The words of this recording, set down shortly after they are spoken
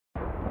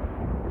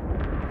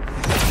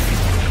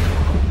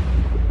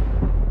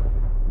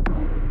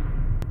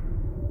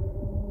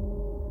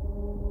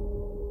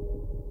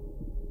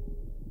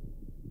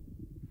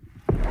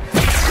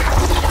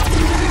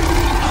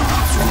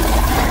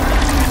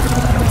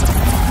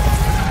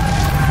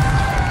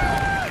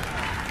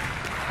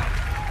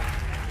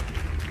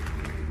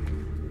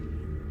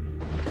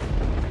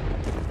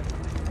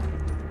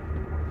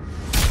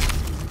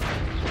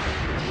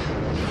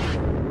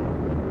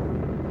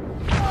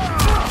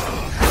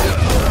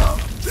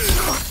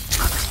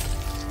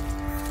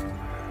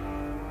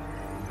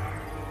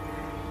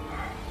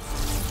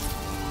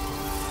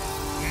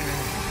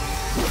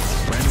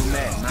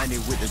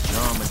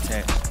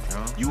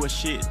You a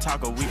shit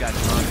talker, we got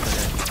done for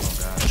that.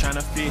 Oh,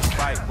 tryna fist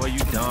fight, boy, you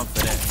done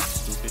for that.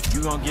 Stupid.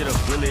 You gon' get a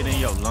bullet in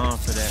your lung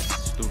for that.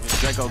 Stupid.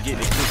 Draco get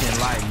the cooking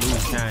like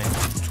loose cane.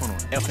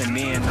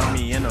 F&N on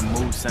me in the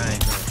mood sang.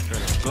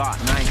 Glock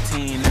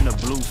 19 in the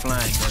blue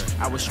flame.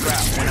 I was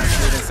strapped when I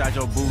slid inside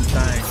your boo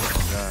thing.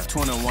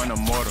 21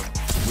 immortal,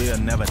 we'll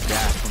never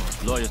die.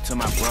 Loyal to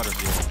my brothers,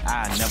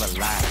 I never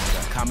lie.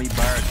 Call me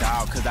bird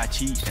dog, cause I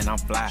cheat and I'm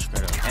fly.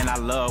 And I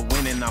love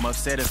winning, I'm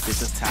upset if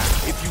it's a tie.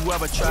 If you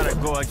ever try to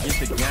go against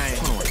the game,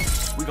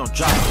 we gon'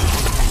 drop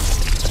it.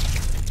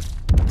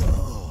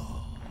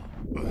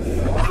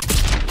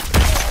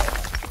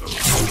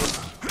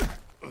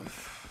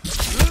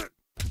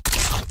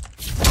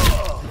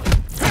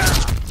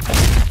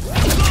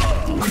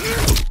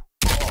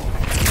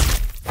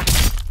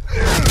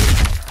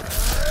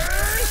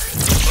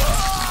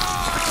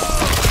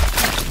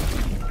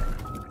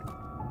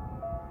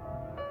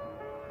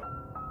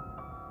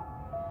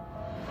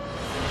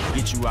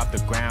 Get you off the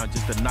ground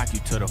just to knock you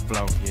to the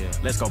floor. Yeah.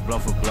 Let's go blow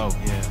for blow.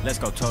 Yeah. Let's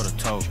go toe to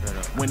toe.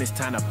 When it's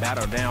time to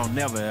battle, they don't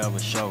never ever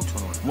show.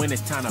 When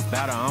it's time to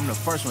battle, I'm the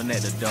first one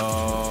at the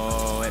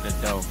door.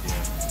 Yeah.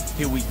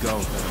 Here we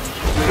go.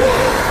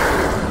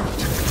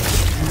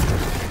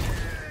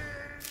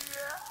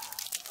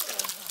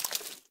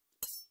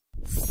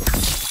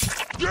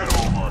 Get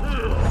over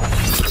here.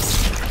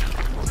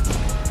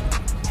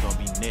 It's gonna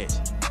be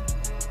next.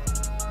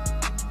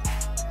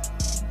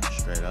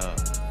 Straight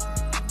up.